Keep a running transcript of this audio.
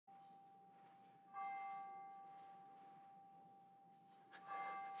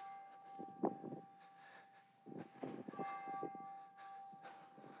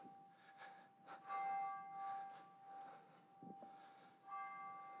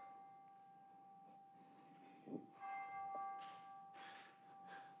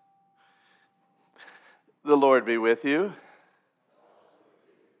The Lord be with you.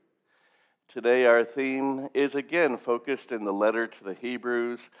 Today our theme is again focused in the letter to the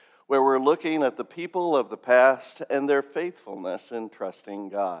Hebrews, where we're looking at the people of the past and their faithfulness in trusting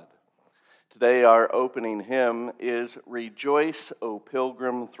God. Today our opening hymn is Rejoice, O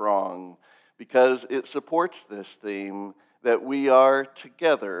Pilgrim Throng, because it supports this theme that we are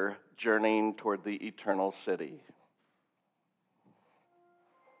together journeying toward the eternal city.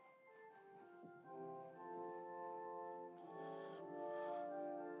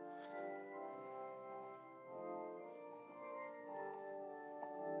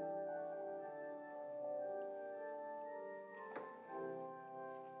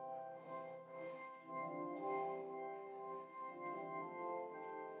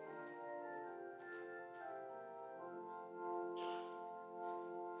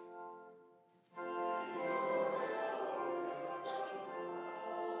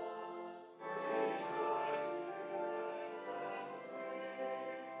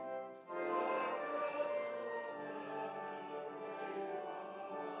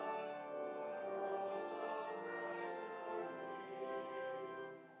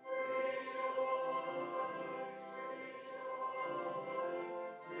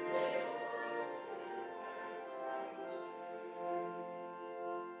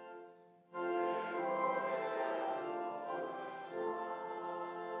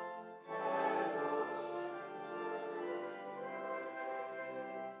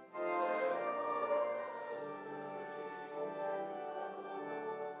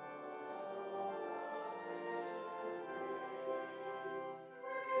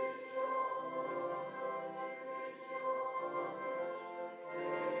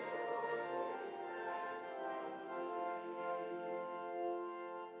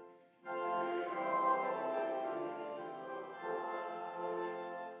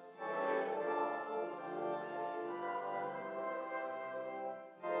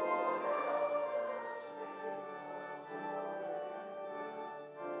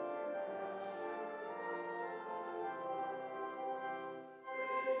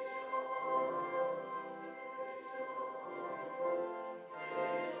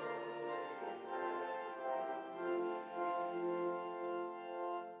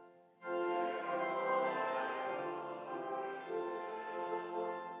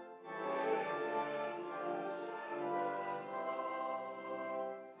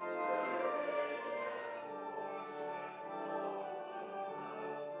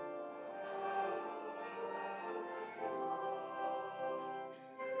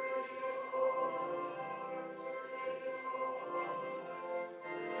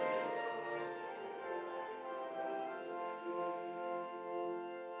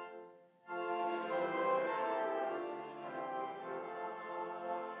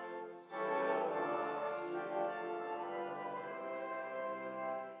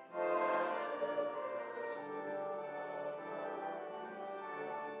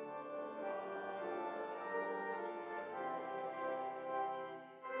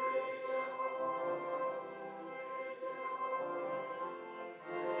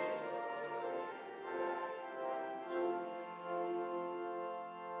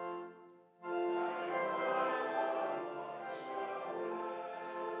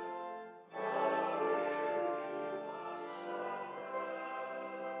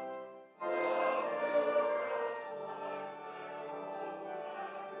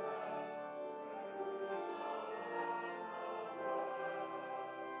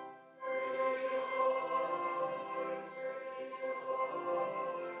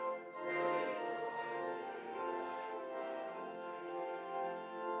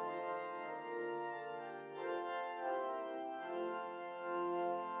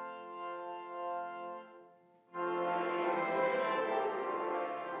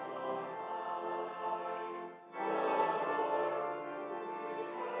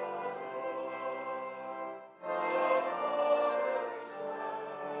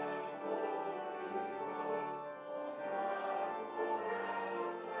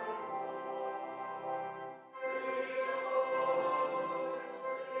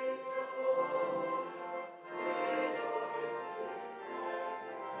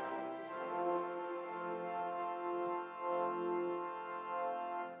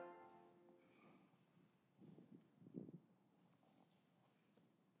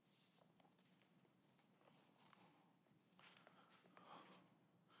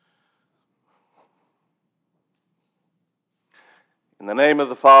 In the name of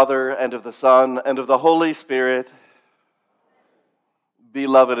the Father, and of the Son, and of the Holy Spirit,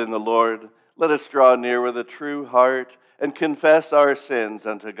 beloved in the Lord, let us draw near with a true heart and confess our sins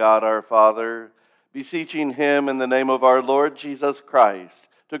unto God our Father. beseeching him in the name of our Lord Jesus Christ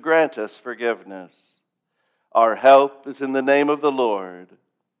to grant us forgiveness. Our help is in the name of the Lord.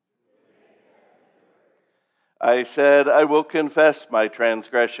 I said, I will confess my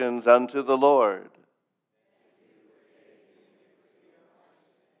transgressions unto the Lord.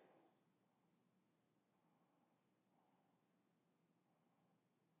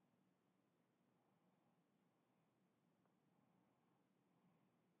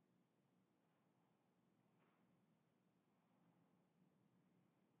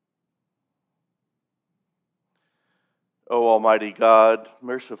 O Almighty God,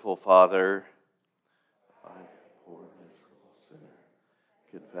 merciful Father, I, poor miserable sinner,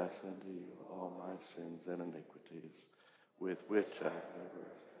 confess unto you all my sins and iniquities, with which I have ever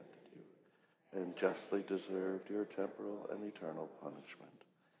offended you, and justly deserved your temporal and eternal punishment.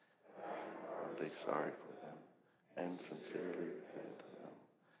 I am heartily sorry for them, and sincerely repent of them,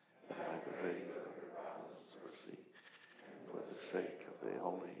 and by the ways of your providence mercy, for the sake of the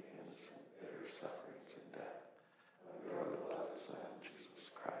only innocent, their sufferings and death, your beloved Son, Jesus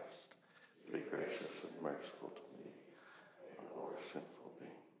Christ, be gracious and merciful to me, a poor sinful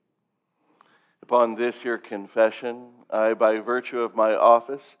being. Upon this your confession, I, by virtue of my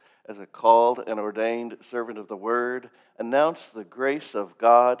office as a called and ordained servant of the Word, announce the grace of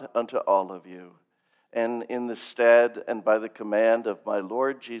God unto all of you, and in the stead and by the command of my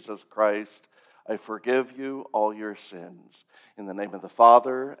Lord Jesus Christ, I forgive you all your sins. In the name of the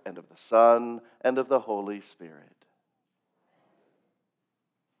Father, and of the Son, and of the Holy Spirit.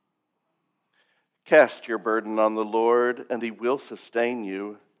 Cast your burden on the Lord, and he will sustain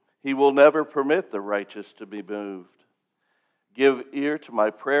you. He will never permit the righteous to be moved. Give ear to my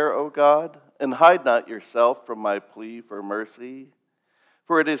prayer, O God, and hide not yourself from my plea for mercy.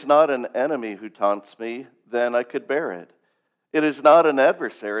 For it is not an enemy who taunts me, then I could bear it. It is not an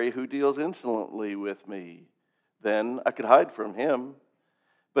adversary who deals insolently with me, then I could hide from him.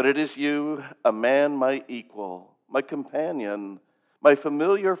 But it is you, a man my equal, my companion, my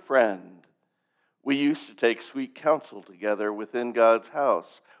familiar friend. We used to take sweet counsel together within God's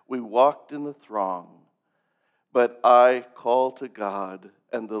house. We walked in the throng. But I call to God,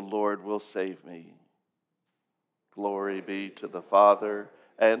 and the Lord will save me. Glory be to the Father,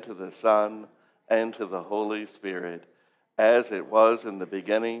 and to the Son, and to the Holy Spirit, as it was in the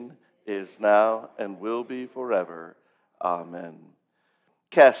beginning, is now, and will be forever. Amen.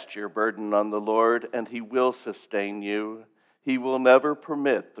 Cast your burden on the Lord, and he will sustain you. He will never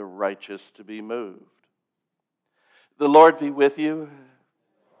permit the righteous to be moved. The Lord be with you.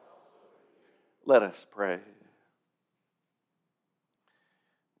 Let us pray.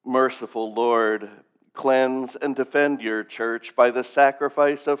 Merciful Lord, cleanse and defend your church by the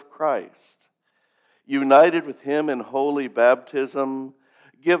sacrifice of Christ. United with him in holy baptism,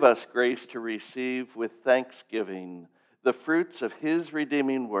 give us grace to receive with thanksgiving the fruits of his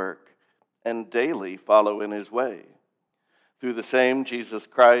redeeming work and daily follow in his way. Through the same Jesus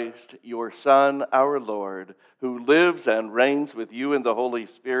Christ, your Son, our Lord, who lives and reigns with you in the Holy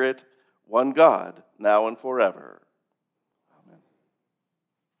Spirit, one God, now and forever. Amen.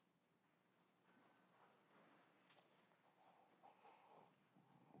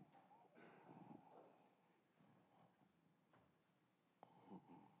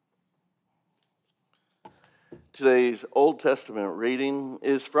 Today's Old Testament reading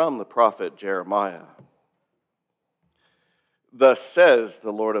is from the prophet Jeremiah. Thus says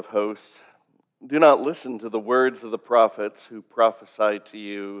the Lord of hosts, do not listen to the words of the prophets who prophesy to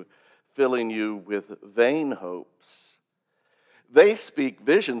you, filling you with vain hopes. They speak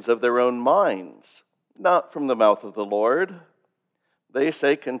visions of their own minds, not from the mouth of the Lord. They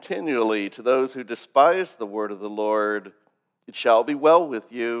say continually to those who despise the word of the Lord, it shall be well with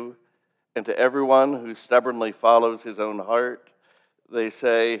you. And to everyone who stubbornly follows his own heart, they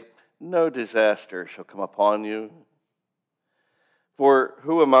say, no disaster shall come upon you. For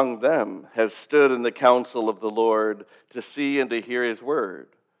who among them has stood in the counsel of the Lord to see and to hear his word?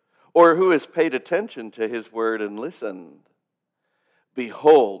 Or who has paid attention to his word and listened?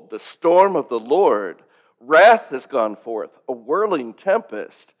 Behold, the storm of the Lord, wrath has gone forth, a whirling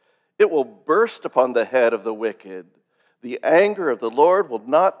tempest. It will burst upon the head of the wicked. The anger of the Lord will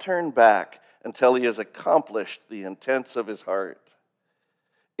not turn back until he has accomplished the intents of his heart.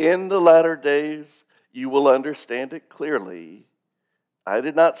 In the latter days, you will understand it clearly. I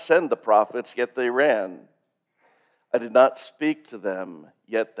did not send the prophets, yet they ran. I did not speak to them,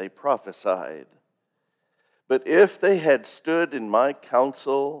 yet they prophesied. But if they had stood in my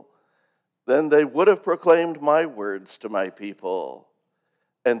counsel, then they would have proclaimed my words to my people,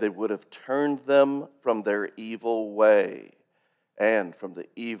 and they would have turned them from their evil way and from the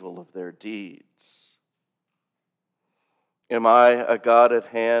evil of their deeds. Am I a God at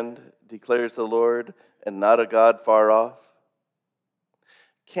hand, declares the Lord, and not a God far off?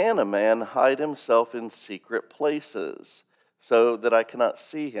 Can a man hide himself in secret places so that I cannot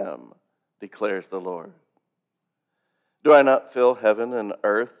see him, declares the Lord? Do I not fill heaven and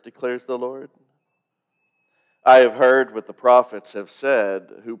earth, declares the Lord? I have heard what the prophets have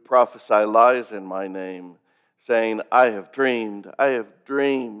said, who prophesy lies in my name, saying, I have dreamed, I have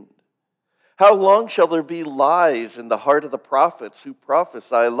dreamed. How long shall there be lies in the heart of the prophets who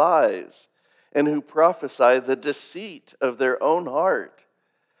prophesy lies, and who prophesy the deceit of their own heart,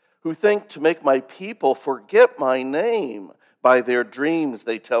 who think to make my people forget my name by their dreams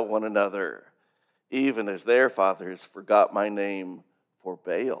they tell one another, even as their fathers forgot my name for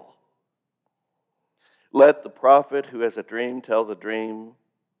Baal? Let the prophet who has a dream tell the dream,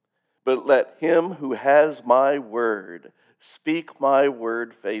 but let him who has my word speak my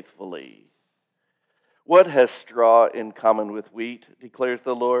word faithfully. What has straw in common with wheat, declares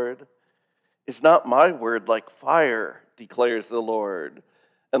the Lord? Is not my word like fire, declares the Lord,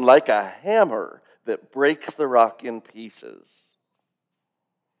 and like a hammer that breaks the rock in pieces?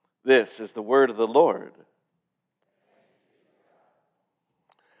 This is the word of the Lord.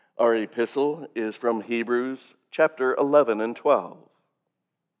 Our epistle is from Hebrews chapter 11 and 12.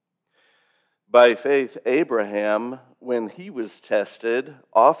 By faith, Abraham, when he was tested,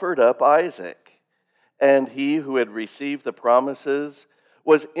 offered up Isaac, and he who had received the promises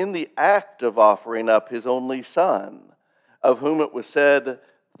was in the act of offering up his only son, of whom it was said,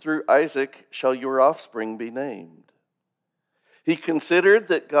 through Isaac shall your offspring be named. He considered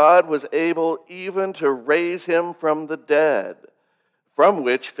that God was able even to raise him from the dead, from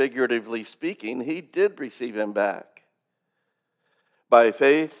which, figuratively speaking, he did receive him back. By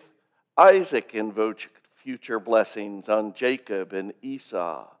faith, Isaac invoked future blessings on Jacob and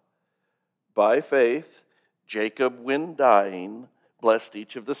Esau. By faith, Jacob, when dying, blessed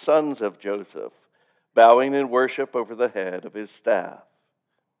each of the sons of Joseph, bowing in worship over the head of his staff.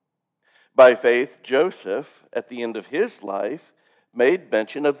 By faith, Joseph, at the end of his life, made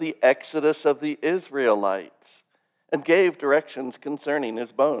mention of the exodus of the Israelites, and gave directions concerning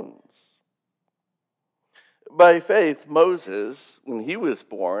his bones. By faith, Moses, when he was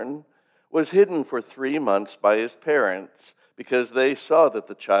born, was hidden for 3 months by his parents, because they saw that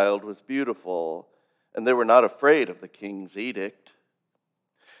the child was beautiful, and they were not afraid of the king's edict.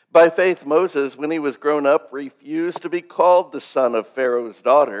 By faith, Moses, when he was grown up, refused to be called the son of Pharaoh's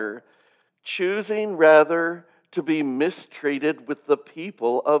daughter, choosing rather to be mistreated with the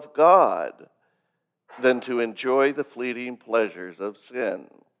people of God than to enjoy the fleeting pleasures of sin.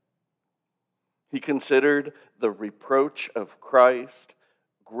 He considered the reproach of Christ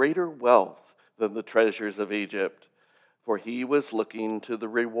greater wealth than the treasures of Egypt, for he was looking to the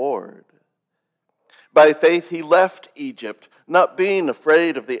reward. By faith he left Egypt, not being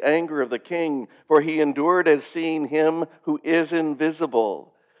afraid of the anger of the king, for he endured as seeing him who is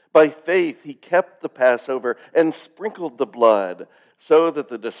invisible. By faith he kept the Passover and sprinkled the blood, so that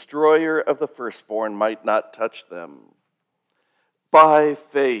the destroyer of the firstborn might not touch them. By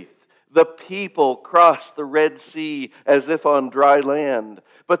faith, the people crossed the Red Sea as if on dry land,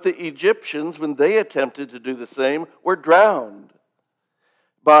 but the Egyptians, when they attempted to do the same, were drowned.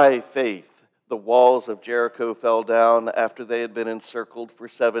 By faith, the walls of Jericho fell down after they had been encircled for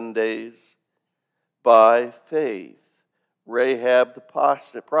 7 days. By faith, Rahab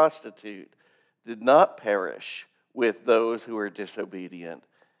the prostitute did not perish with those who were disobedient,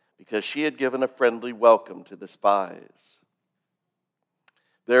 because she had given a friendly welcome to the spies.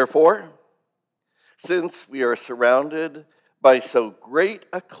 Therefore, since we are surrounded by so great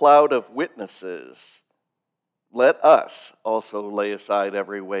a cloud of witnesses, let us also lay aside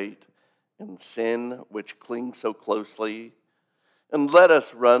every weight and sin which clings so closely, and let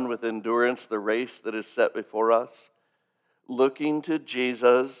us run with endurance the race that is set before us, looking to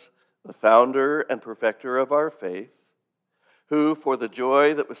Jesus, the founder and perfecter of our faith, who for the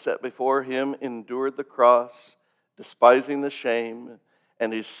joy that was set before him endured the cross, despising the shame,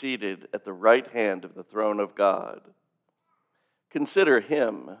 and is seated at the right hand of the throne of God. Consider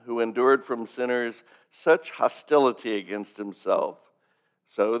him who endured from sinners such hostility against himself,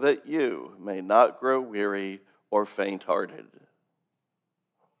 so that you may not grow weary or faint-hearted.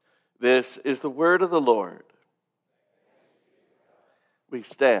 This is the word of the Lord. We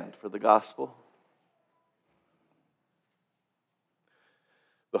stand for the gospel.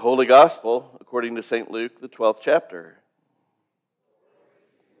 The Holy Gospel, according to St. Luke, the 12th chapter.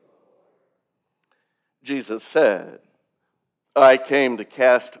 Jesus said, I came to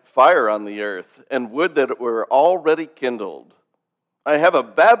cast fire on the earth, and would that it were already kindled, I have a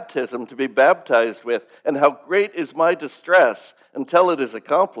baptism to be baptized with, and how great is my distress until it is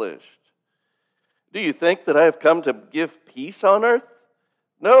accomplished. Do you think that I have come to give peace on earth?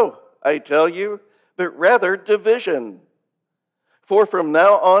 No, I tell you, but rather division. For from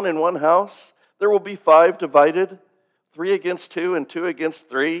now on in one house there will be 5 divided, 3 against 2 and 2 against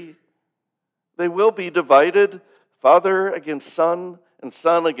 3. They will be divided, father against son and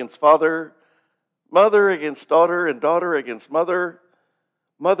son against father, mother against daughter and daughter against mother,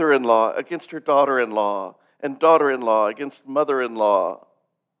 mother-in-law against her daughter-in-law, and daughter-in-law against mother-in-law.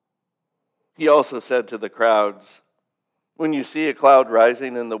 He also said to the crowds, when you see a cloud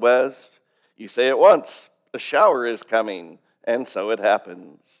rising in the west, you say at once, a shower is coming, and so it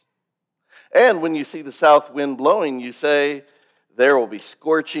happens. And when you see the south wind blowing, you say, there will be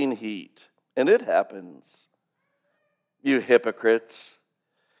scorching heat, and it happens. You hypocrites,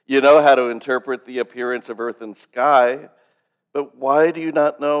 you know how to interpret the appearance of earth and sky, but why do you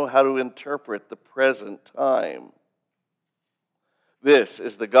not know how to interpret the present time? This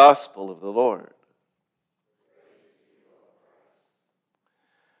is the gospel of the Lord.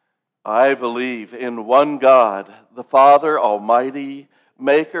 I believe in one God, the Father Almighty,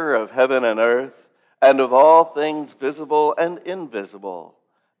 maker of heaven and earth, and of all things visible and invisible,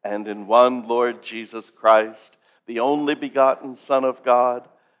 and in one Lord Jesus Christ, the only begotten Son of God,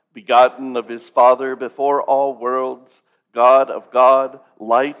 begotten of his Father before all worlds, God of God,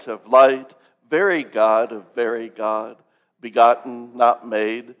 light of light, very God of very God, begotten, not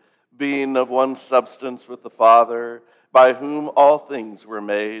made, being of one substance with the Father, by whom all things were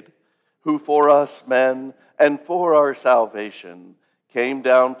made, who for us men and for our salvation came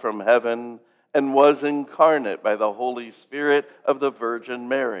down from heaven and was incarnate by the Holy Spirit of the Virgin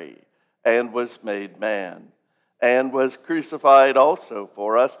Mary, and was made man, and was crucified also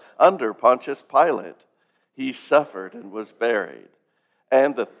for us under Pontius Pilate. He suffered and was buried,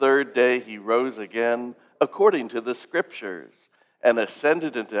 and the 3rd day he rose again according to the Scriptures, and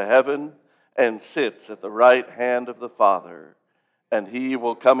ascended into heaven, and sits at the right hand of the Father. And he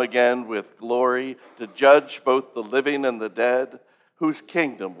will come again with glory to judge both the living and the dead, whose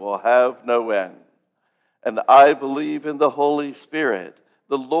kingdom will have no end. And I believe in the Holy Spirit,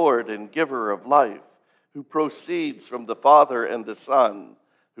 the Lord and giver of life, who proceeds from the Father and the Son,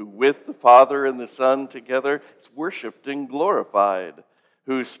 who with the Father and the Son together is worshipped and glorified,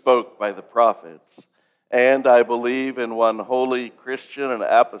 who spoke by the prophets. And I believe in one holy Christian and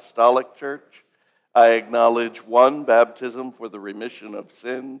apostolic church. I acknowledge one baptism for the remission of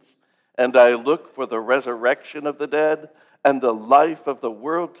sins, and I look for the resurrection of the dead and the life of the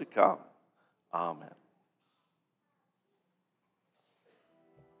world to come. Amen.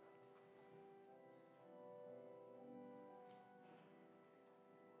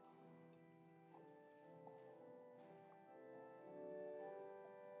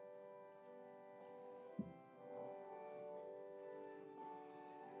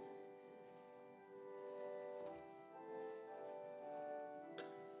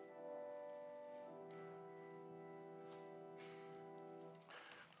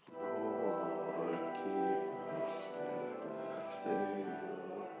 Lord, keep us steadfast in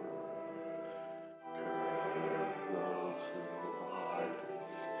your word. Curb those who abide in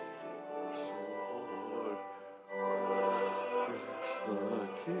sword. Rest the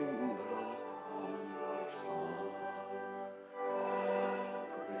kingdom from your Son.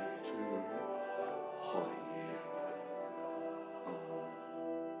 Pray to holy.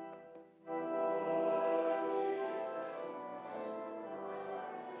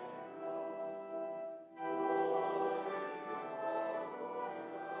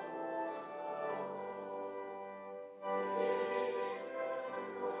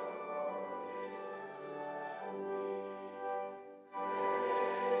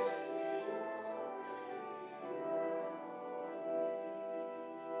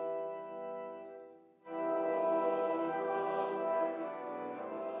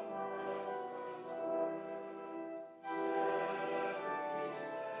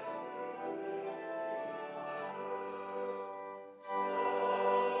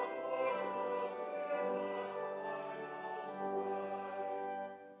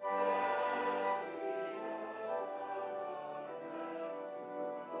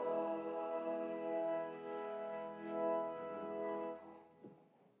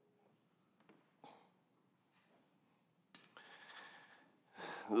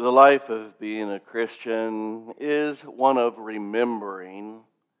 The life of being a Christian is one of remembering,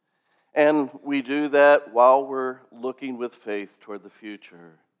 and we do that while we're looking with faith toward the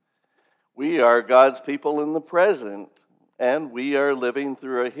future. We are God's people in the present, and we are living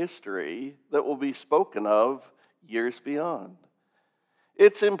through a history that will be spoken of years beyond.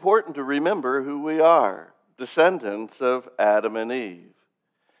 It's important to remember who we are, descendants of Adam and Eve.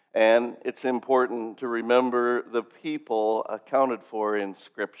 And it's important to remember the people accounted for in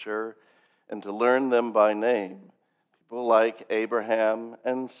Scripture and to learn them by name. People like Abraham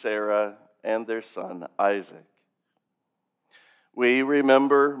and Sarah and their son Isaac. We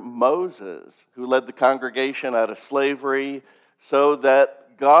remember Moses, who led the congregation out of slavery so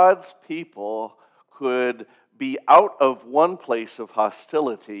that God's people could be out of one place of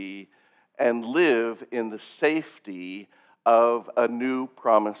hostility and live in the safety of a new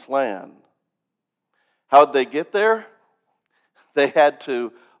promised land. How'd they get there? They had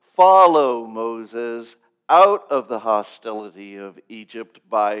to follow Moses out of the hostility of Egypt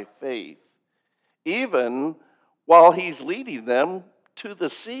by faith, even while he's leading them to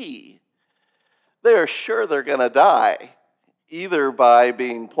the sea. They're sure they're going to die, either by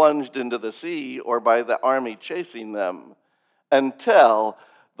being plunged into the sea or by the army chasing them, until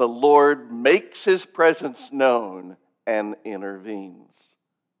the Lord makes his presence known and intervenes.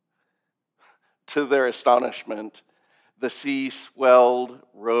 To their astonishment, the sea swelled,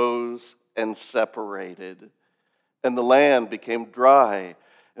 rose, and separated, and the land became dry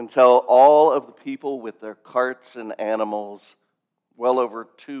until all of the people with their carts and animals, well over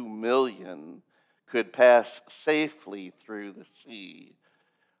 2 million, could pass safely through the sea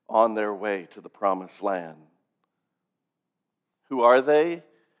on their way to the promised land. Who are they?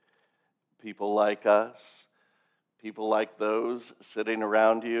 People like us, people like those sitting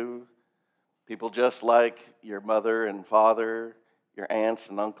around you, people just like your mother and father, your aunts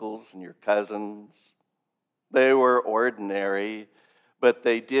and uncles and your cousins. They were ordinary, but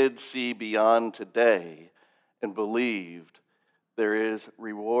they did see beyond today and believed there is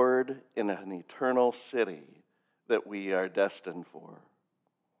reward in an eternal city that we are destined for.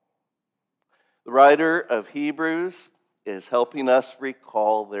 The writer of Hebrews is helping us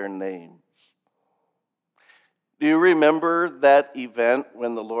recall their names. Do you remember that event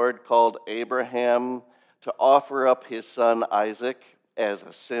when the Lord called Abraham to offer up his son Isaac as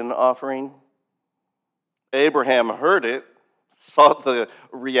a sin offering? Abraham heard it, saw the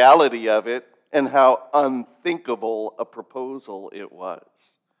reality of it, and how unthinkable a proposal it was.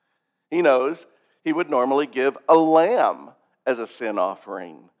 He knows he would normally give a lamb as a sin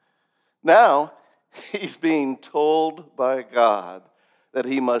offering. Now, he's being told by God that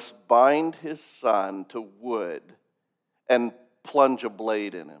he must bind his son to wood and plunge a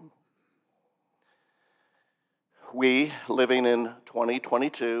blade in him. We, living in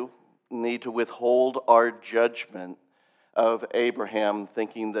 2022, need to withhold our judgment of Abraham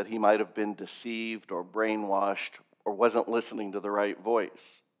thinking that he might have been deceived or brainwashed or wasn't listening to the right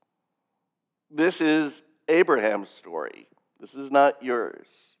voice. This is Abraham's story. This is not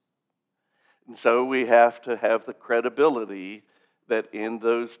yours. And so we have to have the credibility that in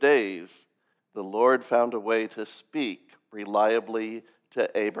those days, the Lord found a way to speak reliably to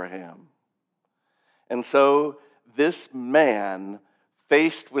Abraham. And so this man,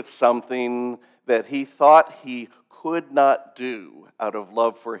 faced with something that he thought he could not do out of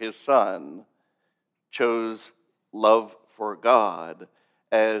love for his son, chose love for God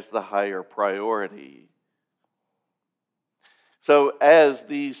as the higher priority. So as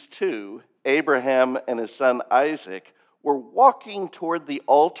these two, Abraham and his son Isaac, were walking toward the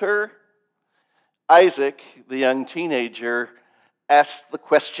altar, Isaac, the young teenager, asked the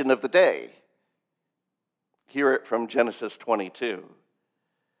question of the day. Hear it from Genesis 22.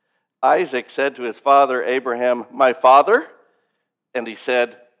 Isaac said to his father Abraham, "My father?" And he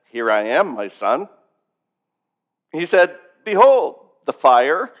said, "Here I am, my son." He said, "Behold, the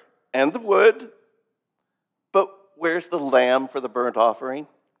fire and the wood, but where's the lamb for the burnt offering?"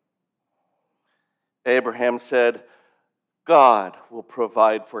 Abraham said, "God will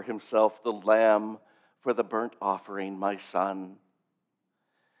provide for himself the lamb for the burnt offering, my son."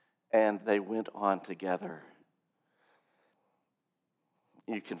 And they went on together.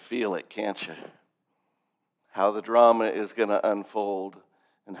 You can feel it, can't you? How the drama is going to unfold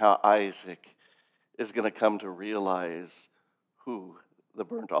and how Isaac is going to come to realize who the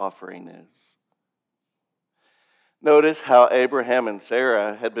burnt offering is. Notice how Abraham and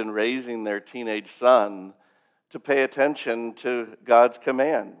Sarah had been raising their teenage son to pay attention to God's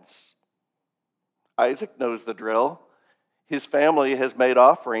commands. Isaac knows the drill. His family has made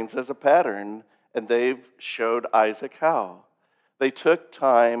offerings as a pattern, and they've showed Isaac how. They took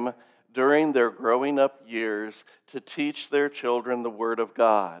time during their growing up years to teach their children the Word of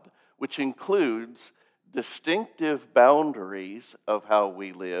God, which includes distinctive boundaries of how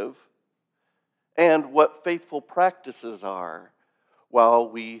we live and what faithful practices are while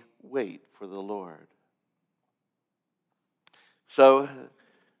we wait for the Lord. So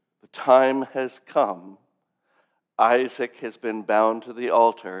the time has come. Isaac has been bound to the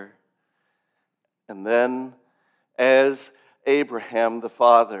altar. And then, as Abraham the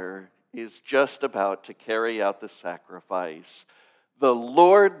father is just about to carry out the sacrifice, the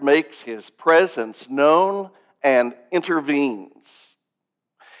Lord makes his presence known and intervenes.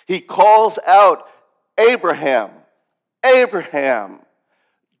 He calls out, Abraham, Abraham,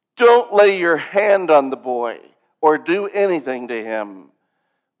 don't lay your hand on the boy or do anything to him.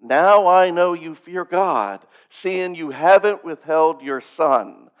 Now I know you fear God, seeing you haven't withheld your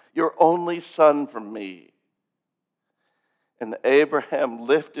son, your only son, from me. And Abraham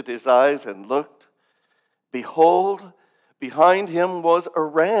lifted his eyes and looked. Behold, behind him was a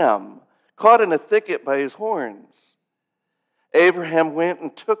ram, caught in a thicket by his horns. Abraham went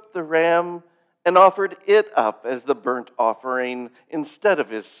and took the ram and offered it up as the burnt offering instead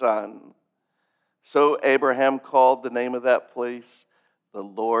of his son. So Abraham called the name of that place, "The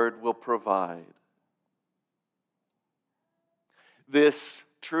Lord will provide." This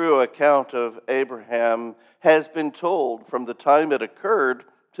true account of Abraham has been told from the time it occurred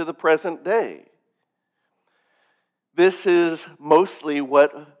to the present day. This is mostly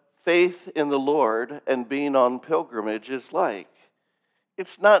what faith in the Lord and being on pilgrimage is like.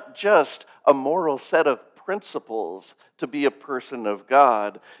 It's not just a moral set of principles to be a person of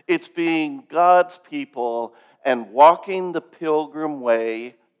God. It's being God's people and walking the pilgrim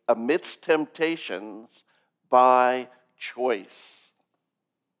way amidst temptations by choice.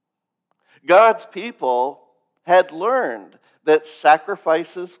 God's people had learned that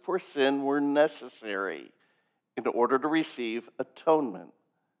sacrifices for sin were necessary in order to receive atonement.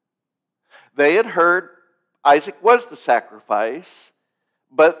 They had heard Isaac was the sacrifice,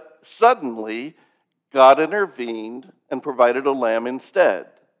 but suddenly God intervened and provided a lamb instead.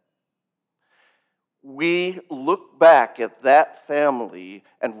 We look back at that family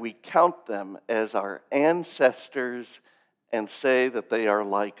and we count them as our ancestors and say that they are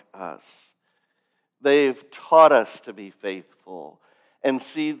like us. They've taught us to be faithful and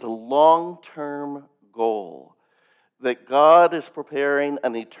see the long-term goal that God is preparing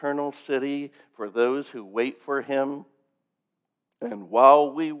an eternal city for those who wait for him. And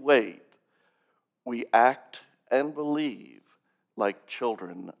while we wait, we act and believe like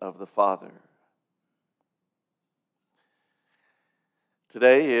children of the Father.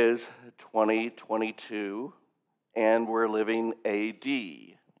 Today is 2022, and we're living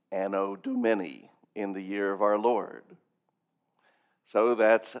AD, Anno Domini, in the year of our Lord. So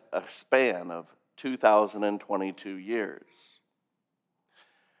that's a span of 2022 years.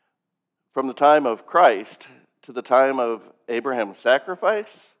 From the time of Christ to the time of Abraham's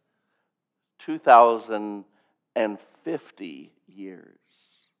sacrifice, 2050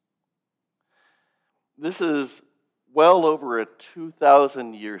 years. This is well over a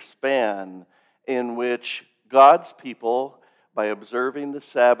 2,000-year span in which God's people, by observing the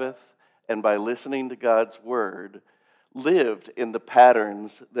Sabbath and by listening to God's word, lived in the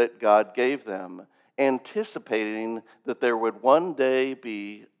patterns that God gave them, anticipating that there would one day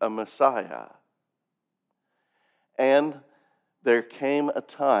be a Messiah. And there came a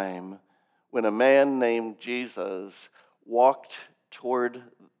time when a man named Jesus walked toward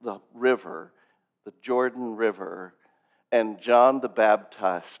the river, the Jordan River, and John the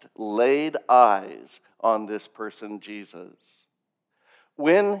Baptist laid eyes on this person, Jesus.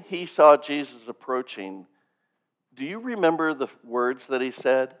 When he saw Jesus approaching, do you remember the words that he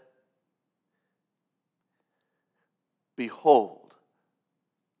said? Behold,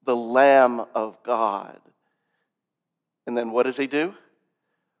 the Lamb of God. And then what does he do?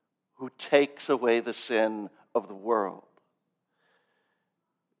 Who takes away the sin of the world.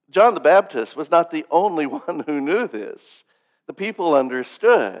 John the Baptist was not the only one who knew this. The people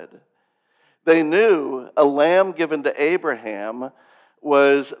understood. They knew a lamb given to Abraham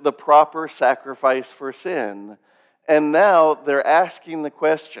was the proper sacrifice for sin. And now they're asking the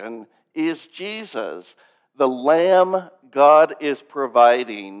question, is Jesus the lamb God is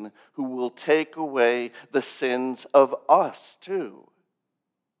providing who will take away the sins of us too?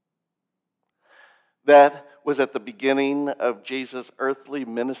 That was at the beginning of Jesus' earthly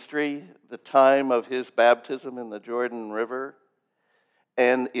ministry, the time of his baptism in the Jordan River.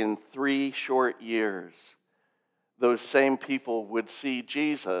 And in 3 short years, those same people would see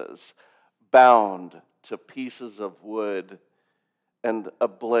Jesus bound to pieces of wood and a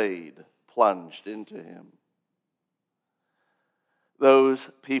blade plunged into him. Those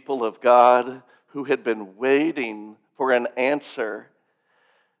people of God who had been waiting for an answer,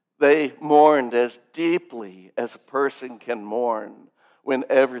 they mourned as deeply as a person can mourn when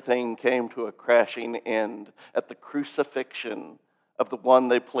everything came to a crashing end at the crucifixion of the one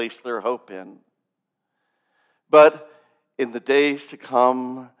they placed their hope in. But in the days to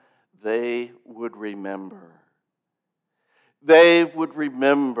come, they would remember. They would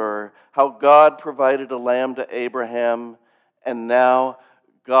remember how God provided a lamb to Abraham, and now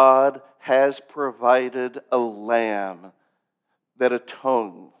God has provided a lamb that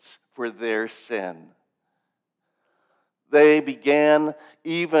atones for their sin. They began,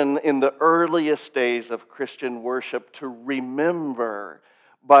 even in the earliest days of Christian worship, to remember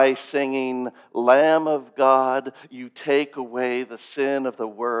by singing, "Lamb of God, you take away the sin of the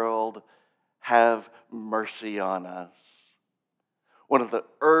world, have mercy on us." One of the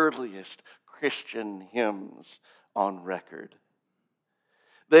earliest Christian hymns on record.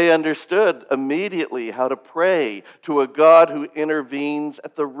 They understood immediately how to pray to a God who intervenes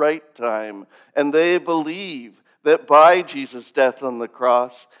at the right time, and they believe that by Jesus' death on the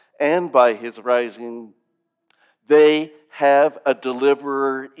cross and by his rising, they have a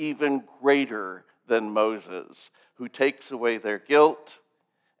deliverer even greater than Moses, who takes away their guilt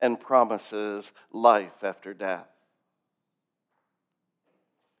and promises life after death.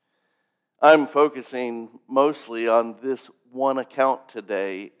 I'm focusing mostly on this one account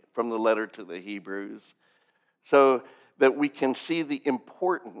today from the letter to the Hebrews, so that we can see the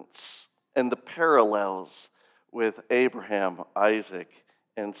importance and the parallels with Abraham, Isaac,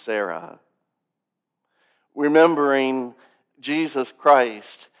 and Sarah. Remembering Jesus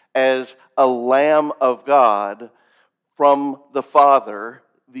Christ as a Lamb of God from the Father,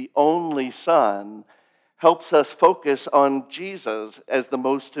 the only Son, helps us focus on Jesus as the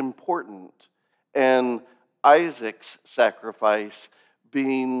most important, and Isaac's sacrifice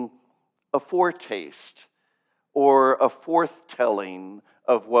being a foretaste or a forthtelling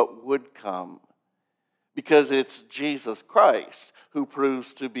of what would come, because it's Jesus Christ who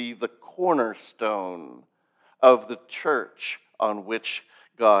proves to be the cornerstone of the church on which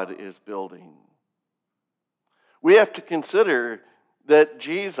God is building. We have to consider that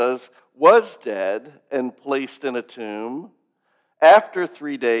Jesus was dead and placed in a tomb. After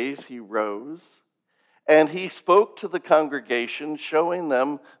 3 days, he rose, and he spoke to the congregation, showing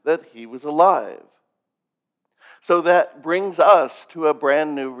them that he was alive. So that brings us to a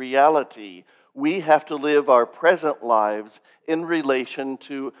brand new reality. We have to live our present lives in relation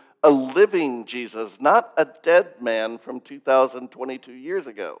to a living Jesus, not a dead man from 2022 years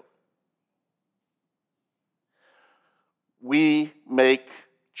ago. We make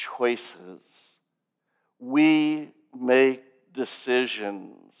choices. We make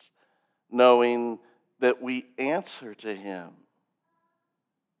decisions knowing that we answer to him.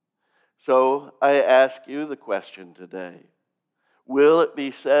 So I ask you the question today, will it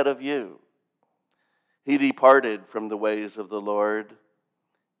be said of you, he departed from the ways of the Lord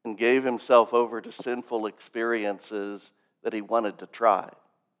and gave himself over to sinful experiences that he wanted to try?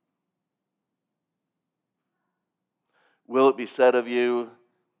 Will it be said of you,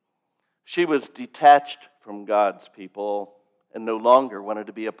 she was detached from God's people and no longer wanted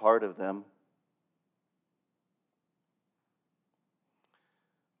to be a part of them?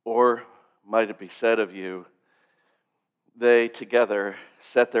 Or might it be said of you, they together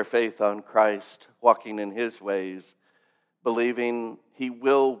set their faith on Christ, walking in his ways, believing he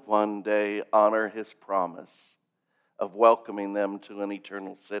will one day honor his promise of welcoming them to an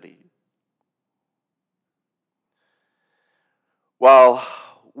eternal city? While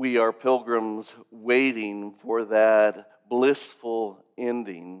we are pilgrims waiting for that blissful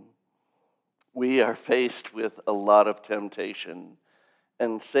ending, we are faced with a lot of temptation,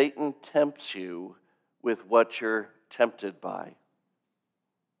 and Satan tempts you with what you're tempted by.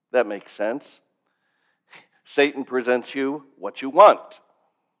 That makes sense. Satan presents you what you want: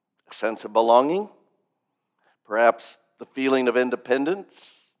 a sense of belonging, perhaps the feeling of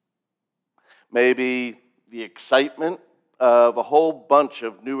independence, maybe the excitement of a whole bunch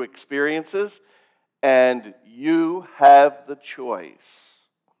of new experiences, and you have the choice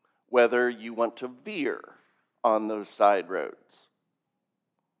whether you want to veer on those side roads.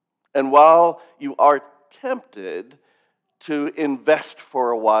 And while you are tempted to invest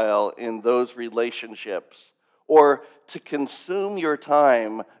for a while in those relationships, or to consume your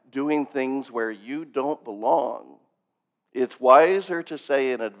time doing things where you don't belong, it's wiser to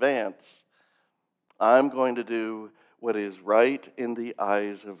say in advance, I'm going to do what is right in the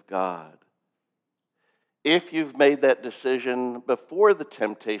eyes of God. If you've made that decision before the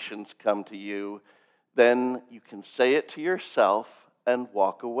temptations come to you, then you can say it to yourself and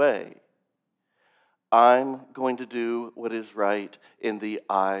walk away. I'm going to do what is right in the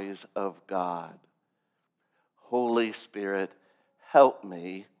eyes of God. Holy Spirit, help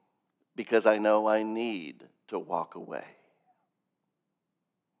me because I know I need to walk away.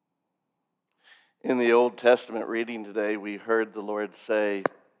 In the Old Testament reading today, we heard the Lord say,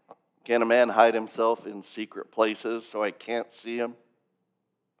 "Can a man hide himself in secret places so I can't see him?"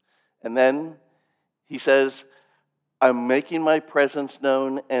 And then he says, "I'm making my presence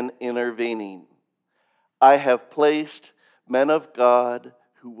known and intervening. I have placed men of God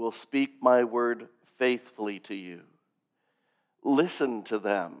who will speak my word faithfully to you. Listen to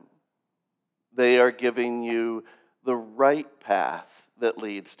them. They are giving you the right path that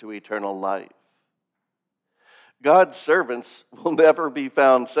leads to eternal life." God's servants will never be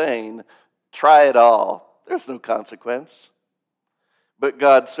found saying, "Try it all. There's no consequence." But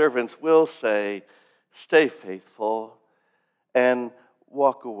God's servants will say, "Stay faithful and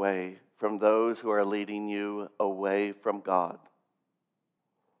walk away from those who are leading you away from God."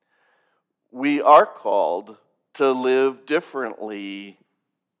 We are called to live differently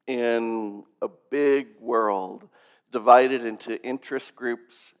in a big world divided into interest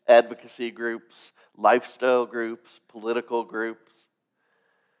groups, advocacy groups, lifestyle groups, political groups.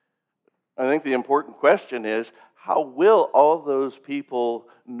 I think the important question is, how will all those people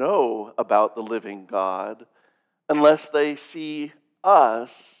know about the living God unless they see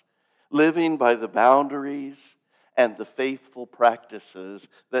us living by the boundaries and the faithful practices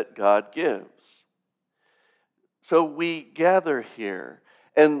that God gives? So we gather here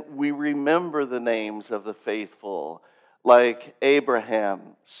and we remember the names of the faithful, like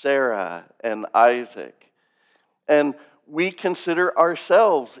Abraham, Sarah, and Isaac. And we consider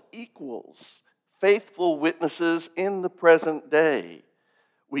ourselves equals, faithful witnesses in the present day.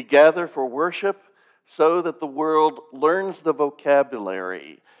 We gather for worship so that the world learns the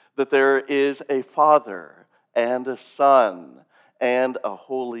vocabulary that there is a Father and a Son and a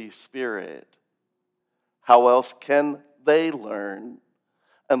Holy Spirit. How else can they learn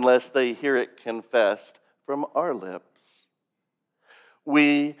unless they hear it confessed from our lips?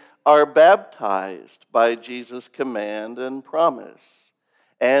 We are baptized by Jesus' command and promise.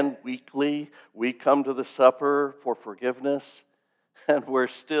 And weekly, we come to the supper for forgiveness, and we're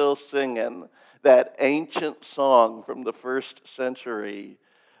still singing that ancient song from the first century,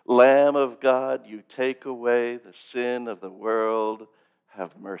 "Lamb of God, you take away the sin of the world,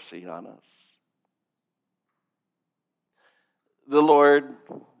 have mercy on us." The Lord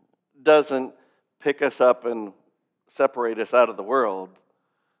doesn't pick us up and separate us out of the world.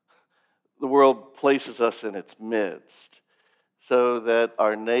 The world places us in its midst so that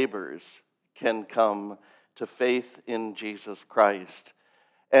our neighbors can come to faith in Jesus Christ,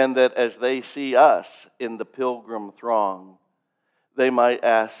 and that as they see us in the pilgrim throng, they might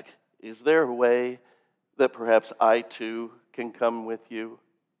ask, "Is there a way that perhaps I too can come with you?"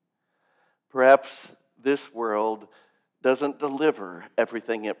 Perhaps this world doesn't deliver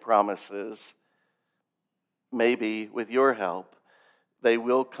everything it promises. Maybe with your help, they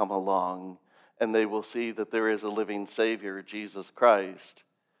will come along and they will see that there is a living Savior, Jesus Christ,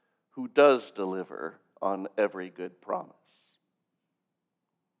 who does deliver on every good promise.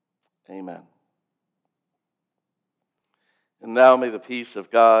 Amen. And now may the peace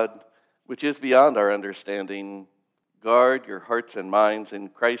of God, which is beyond our understanding, guard your hearts and minds in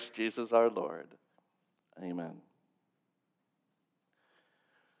Christ Jesus our Lord. Amen.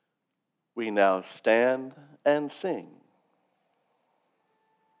 We now stand and sing.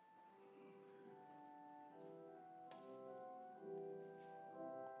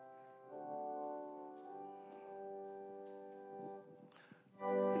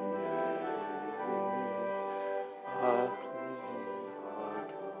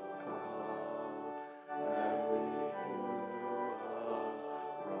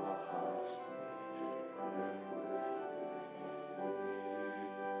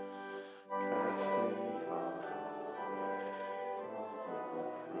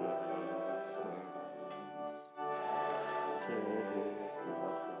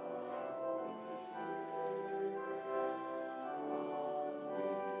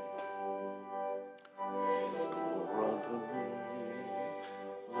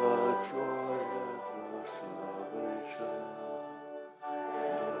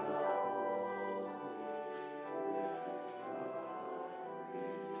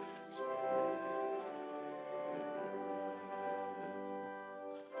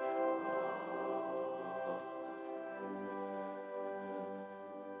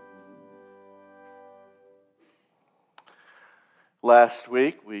 Last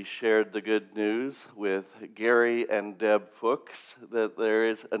week, we shared the good news with Gary and Deb Fuchs that there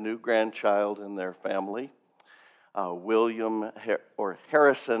is a new grandchild in their family.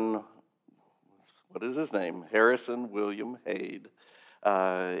 Harrison what is his name? Harrison William Haid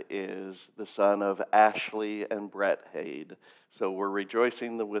is the son of Ashley and Brett Haid. So we're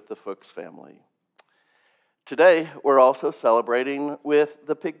rejoicing with the Fuchs family. Today, we're also celebrating with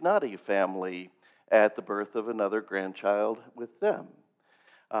the Pignotti family at the birth of another grandchild with them.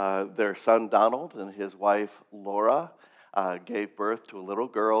 Their son Donald and his wife Laura gave birth to a little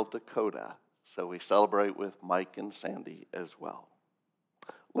girl, Dakota. So we celebrate with Mike and Sandy as well.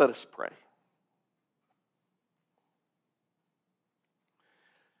 Let us pray.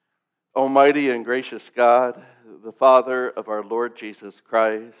 Almighty and gracious God, the Father of our Lord Jesus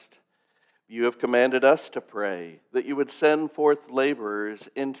Christ, you have commanded us to pray that you would send forth laborers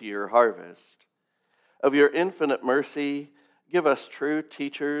into your harvest. Of your infinite mercy, give us true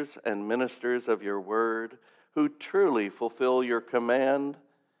teachers and ministers of your word who truly fulfill your command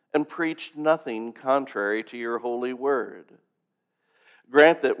and preach nothing contrary to your holy word.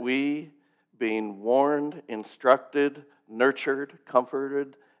 Grant that we, being warned, instructed, nurtured,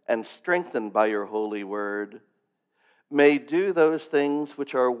 comforted, and strengthened by your holy word, may do those things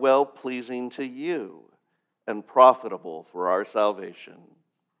which are well-pleasing to you and profitable for our salvation.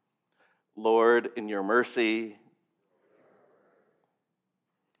 Lord, in your mercy,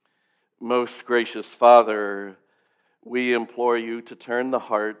 most gracious Father, we implore you to turn the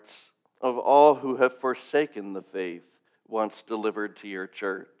hearts of all who have forsaken the faith once delivered to your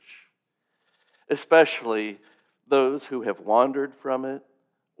church, especially those who have wandered from it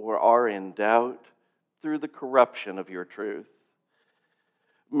or are in doubt through the corruption of your truth.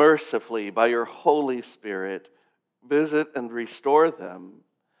 Mercifully, by your Holy Spirit, visit and restore them,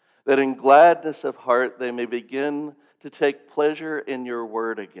 that in gladness of heart they may begin to take pleasure in your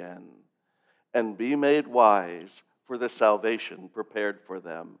word again and be made wise for the salvation prepared for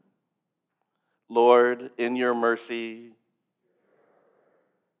them. Lord, in your mercy,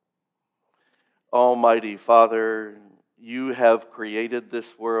 Almighty Father, you have created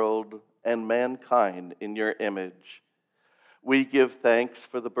this world and mankind in your image. We give thanks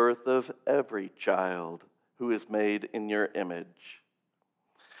for the birth of every child who is made in your image.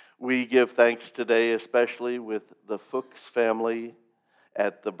 We give thanks today especially with the Fuchs family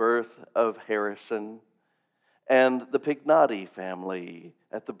at the birth of Harrison and the Pignotti family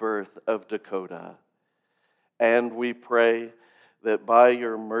at the birth of Dakota. And we pray that by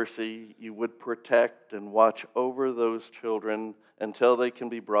your mercy you would protect and watch over those children until they can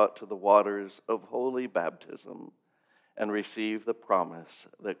be brought to the waters of holy baptism and receive the promise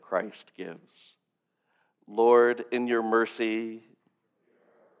that Christ gives. Lord, in your mercy,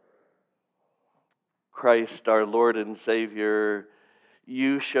 Christ, our Lord and Savior,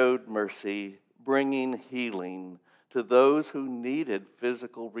 you showed mercy, bringing healing to those who needed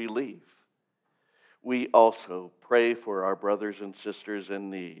physical relief. We also pray for our brothers and sisters in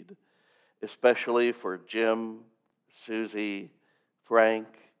need, especially for Jim, Susie, Frank,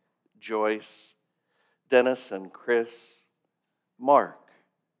 Joyce, Dennis and Chris, Mark,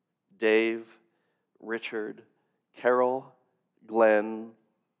 Dave, Richard, Carol, Glenn,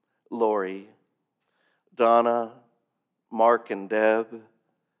 Lori, Donna, Mark and Deb,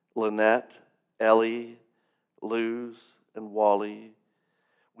 Lynette, Ellie, Luz, and Wally.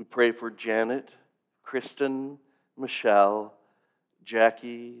 We pray for Janet, Kristen, Michelle,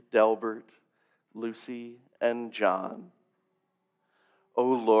 Jackie, Delbert, Lucy, and John. O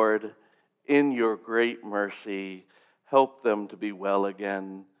Lord, in your great mercy, help them to be well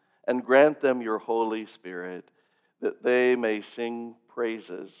again, and grant them your Holy Spirit, that they may sing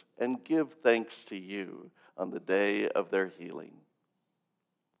praises and give thanks to you on the day of their healing.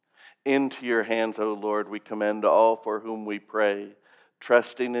 Into your hands, O Lord, we commend all for whom we pray,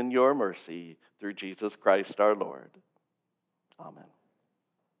 trusting in your mercy through Jesus Christ our Lord. Amen.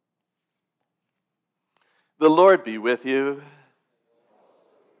 The Lord be with you.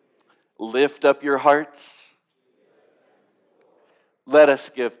 Lift up your hearts. Let us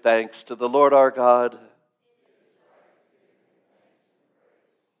give thanks to the Lord our God.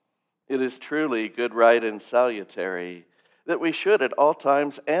 It is truly good, right, and salutary that we should at all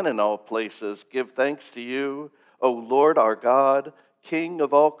times and in all places give thanks to you, O Lord our God, King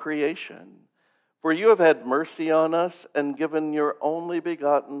of all creation. For you have had mercy on us and given your only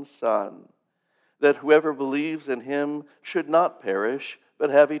begotten Son, that whoever believes in him should not perish,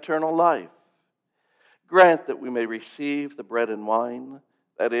 but have eternal life. Grant that we may receive the bread and wine,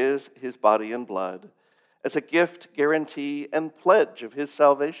 that is, his body and blood, as a gift, guarantee, and pledge of his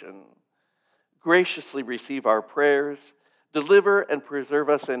salvation. Graciously receive our prayers, deliver and preserve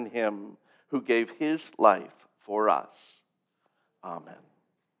us in him who gave his life for us. Amen.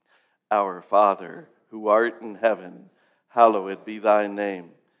 Our Father, who art in heaven, hallowed be thy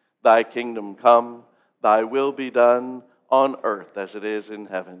name. Thy kingdom come, thy will be done on earth as it is in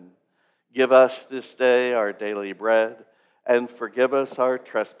heaven. Give us this day our daily bread, and forgive us our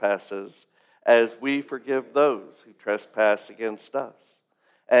trespasses, as we forgive those who trespass against us.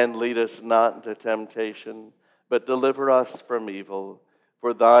 And lead us not into temptation, but deliver us from evil.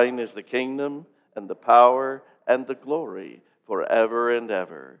 For thine is the kingdom, and the power, and the glory, forever and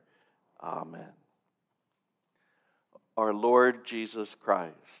ever. Amen. Our Lord Jesus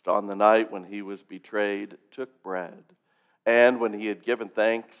Christ, on the night when he was betrayed, took bread, and when he had given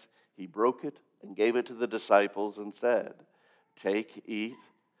thanks, he broke it and gave it to the disciples and said, "Take, eat.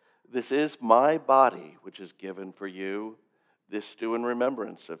 This is my body, which is given for you. This do in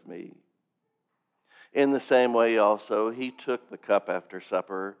remembrance of me." In the same way also he took the cup after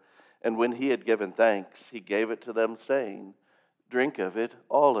supper, and when he had given thanks, he gave it to them, saying, "Drink of it,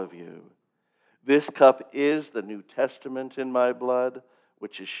 all of you. This cup is the New Testament in my blood,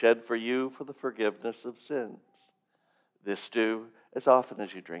 which is shed for you for the forgiveness of sins. This do, as often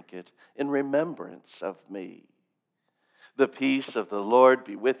as you drink it, in remembrance of me." The peace of the Lord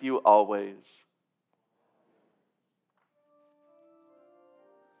be with you always.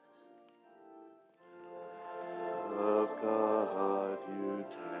 Of God, you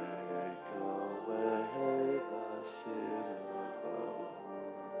take away the sin of the world.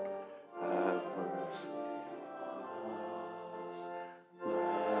 Have mercy on us.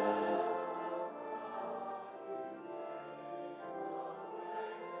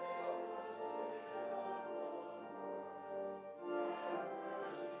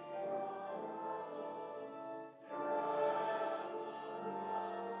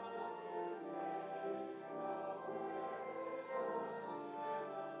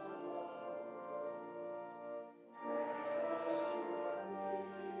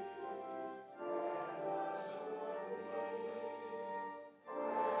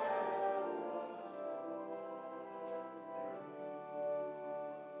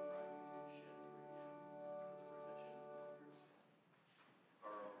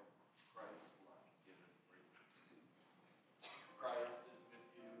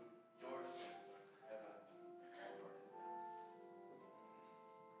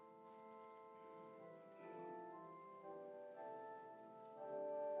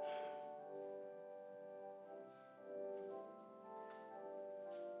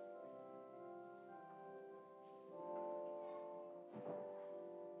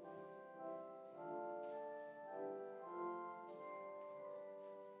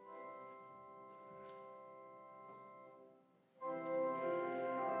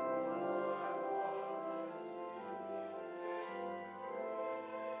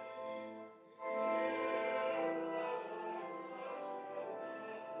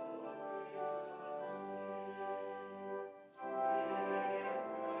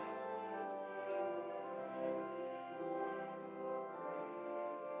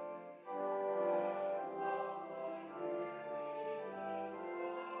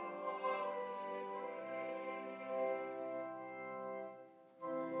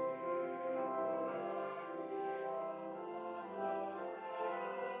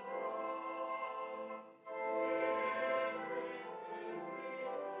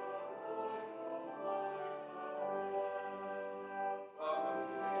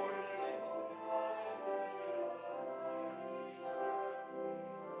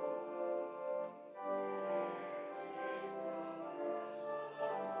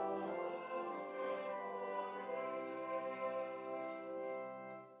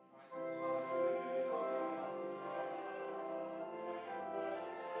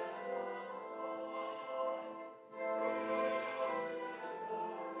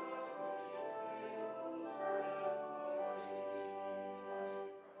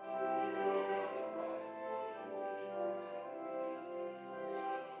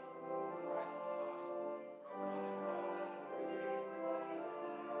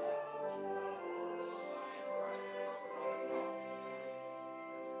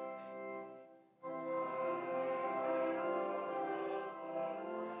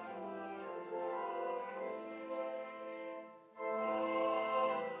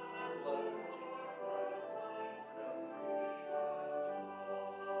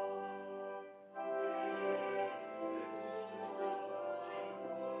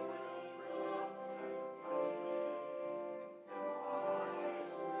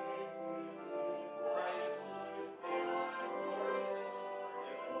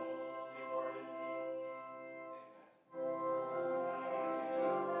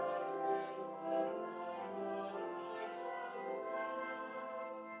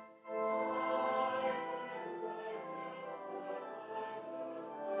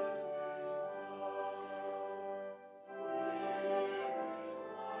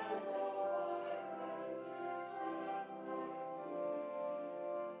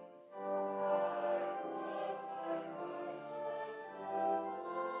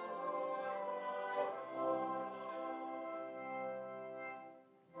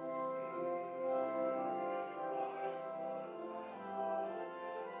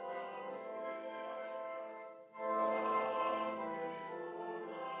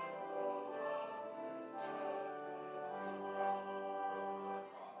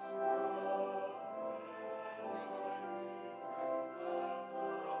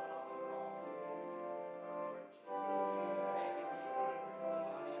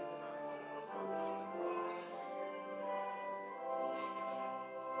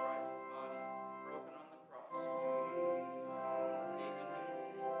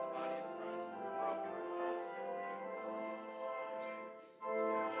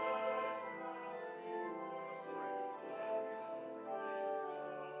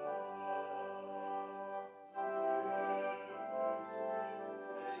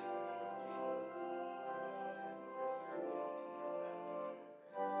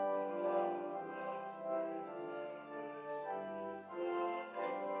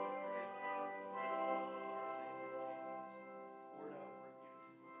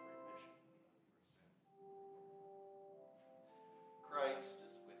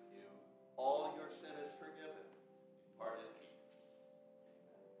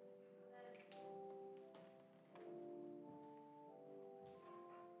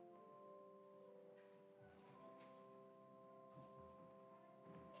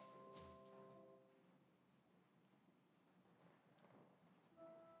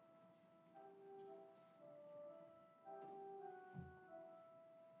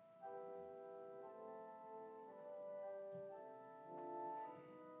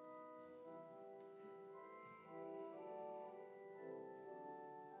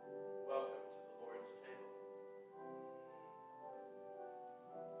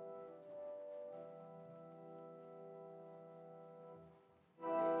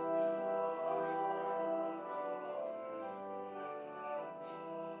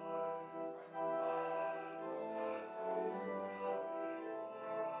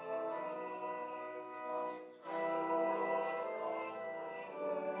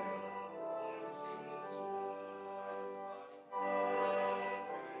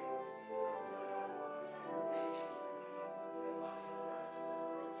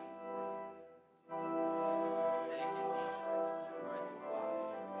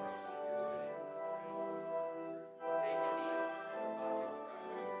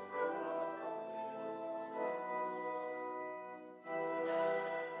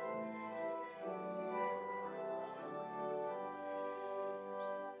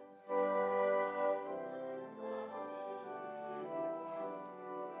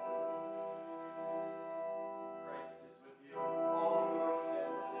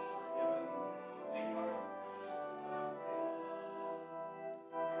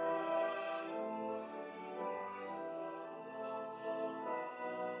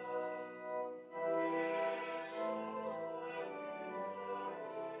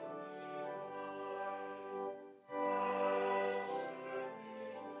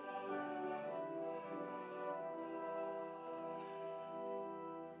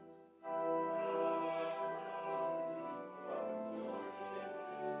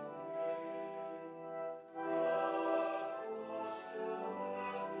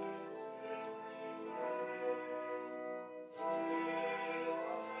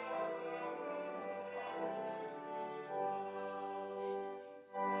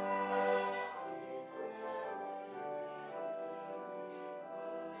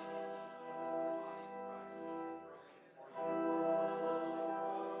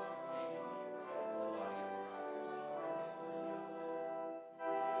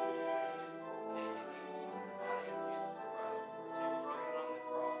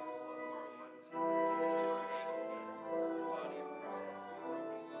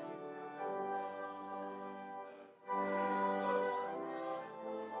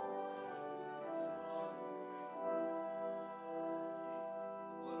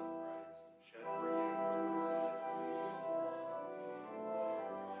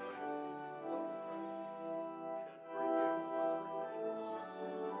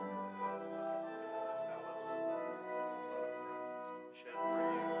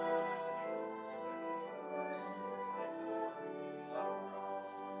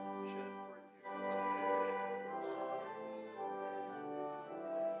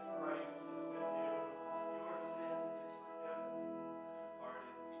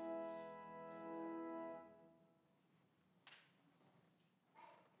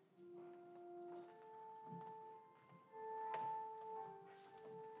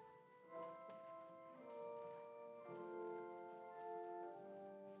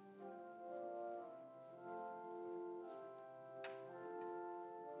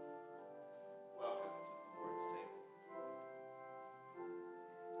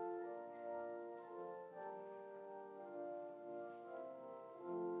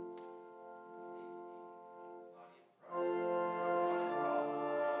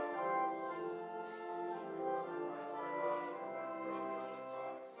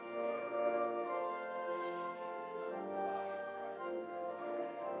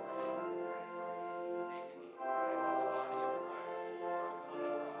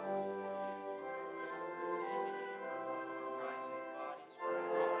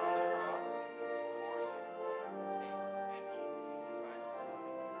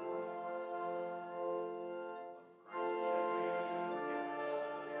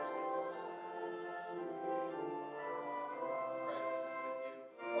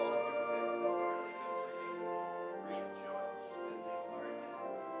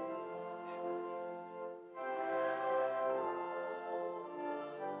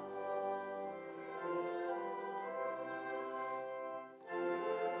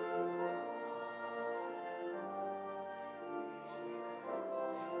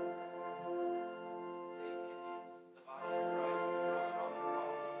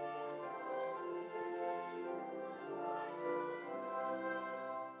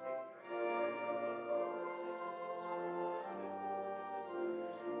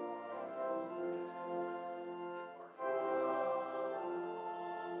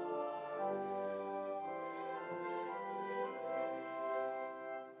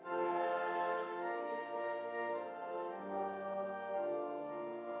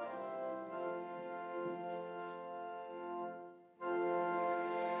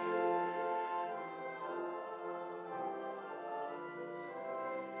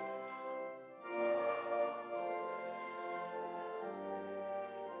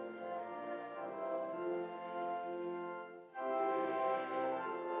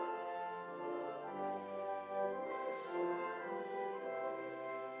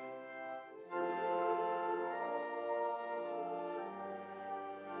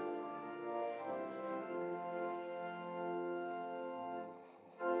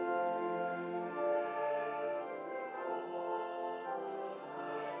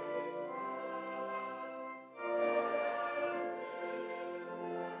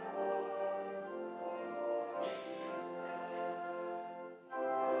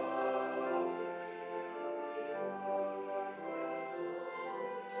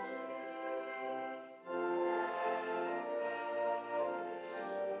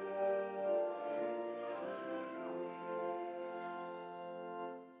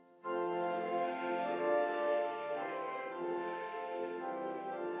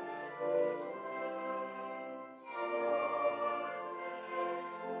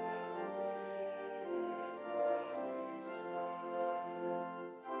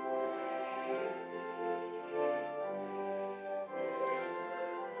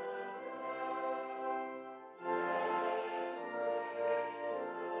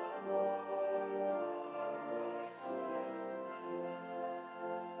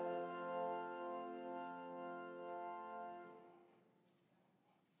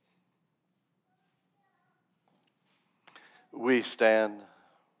 We stand.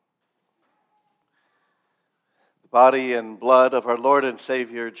 The body and blood of our Lord and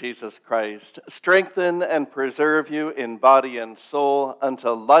Savior Jesus Christ strengthen and preserve you in body and soul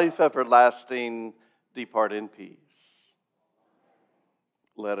until life everlasting. Depart in peace.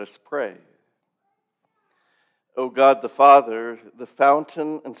 Let us pray. O God the Father, the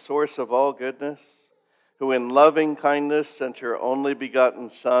fountain and source of all goodness, who in loving kindness sent your only begotten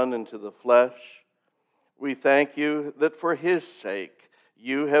Son into the flesh, we thank you that for his sake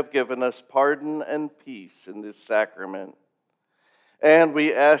you have given us pardon and peace in this sacrament. And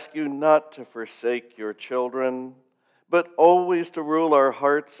we ask you not to forsake your children, but always to rule our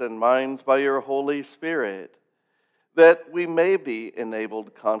hearts and minds by your Holy Spirit, that we may be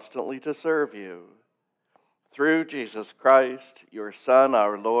enabled constantly to serve you. Through Jesus Christ, your Son,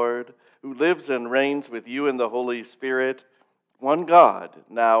 our Lord, who lives and reigns with you in the Holy Spirit, one God,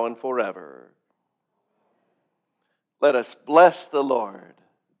 now and forever. Let us bless the Lord.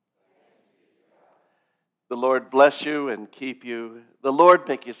 The Lord bless you and keep you. The Lord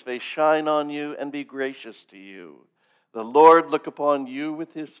make his face shine on you and be gracious to you. The Lord look upon you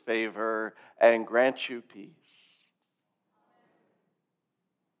with his favor and grant you peace.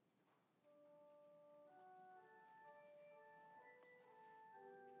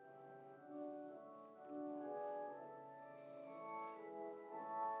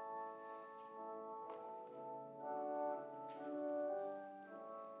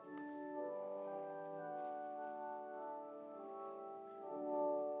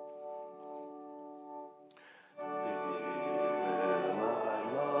 Thee will I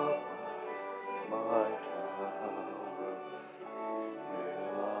love, my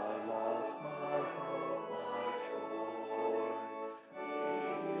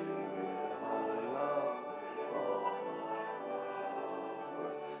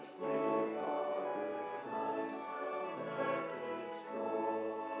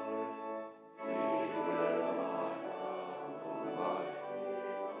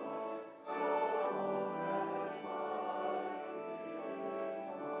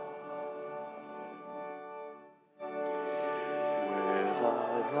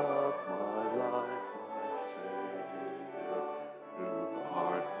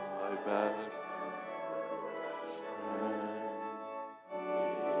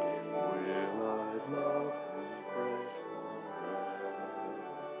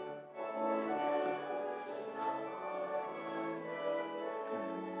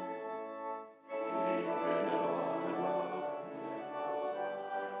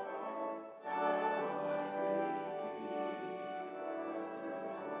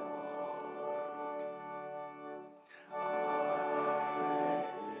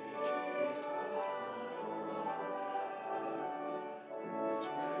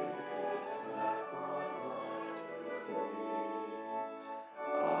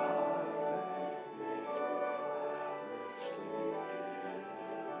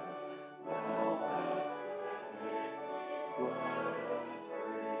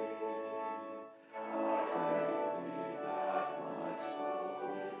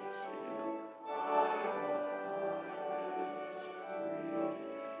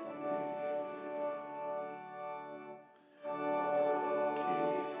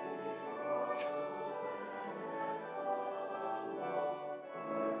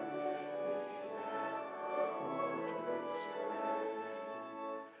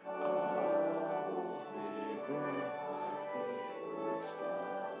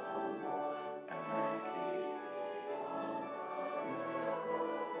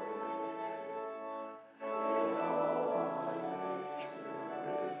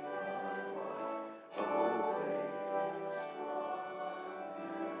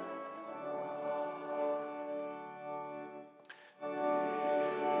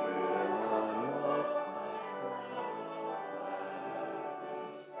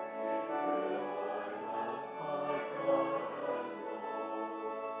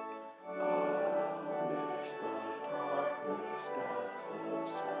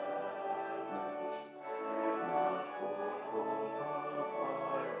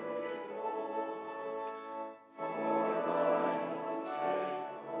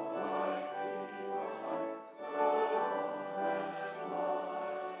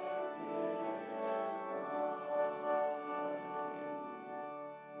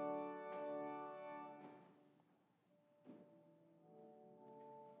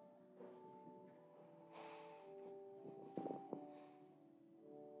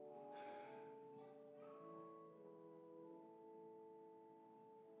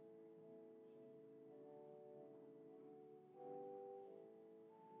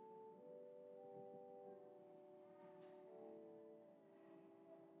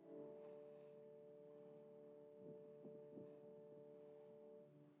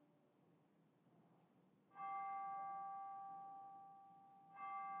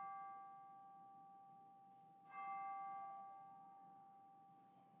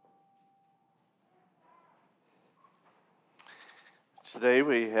Today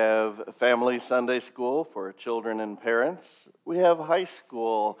we have Family Sunday School for children and parents. We have high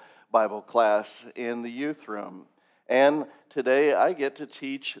school Bible class in the youth room. And today I get to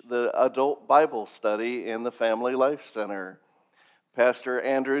teach the adult Bible study in the Family Life Center. Pastor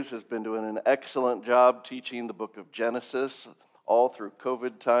Andrews has been doing an excellent job teaching the book of Genesis all through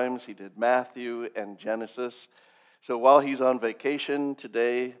COVID times. He did Matthew and Genesis. So while he's on vacation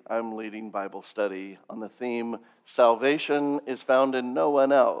today, I'm leading Bible study on the theme, Salvation is found in no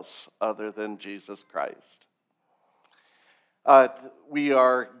one else other than Jesus Christ. We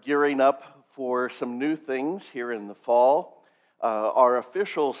are gearing up for some new things here in the fall. Our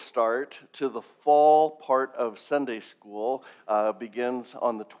official start to the fall part of Sunday school begins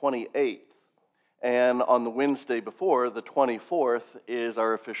on the 28th. And on the Wednesday before, the 24th, is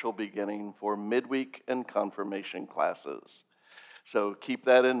our official beginning for midweek and confirmation classes. So keep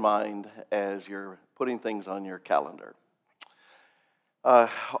that in mind as you're putting things on your calendar.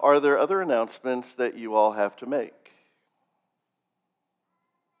 Are there other announcements that you all have to make?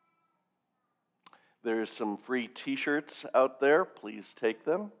 There's some free t-shirts out there. Please take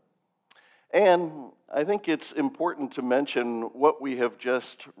them. And I think it's important to mention what we have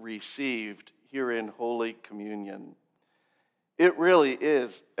just received here in Holy Communion. It really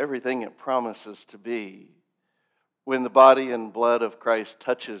is everything it promises to be. When the body and blood of Christ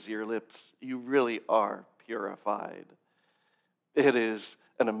touches your lips, you really are purified. It is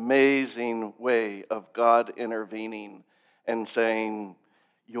an amazing way of God intervening and saying,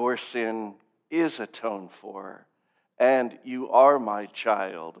 your sin is atoned for, and you are my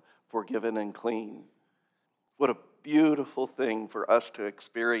child, forgiven and clean. What a beautiful thing for us to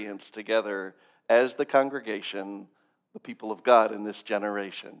experience together as the congregation, the people of God in this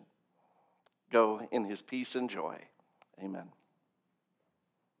generation. Go in his peace and joy. Amen.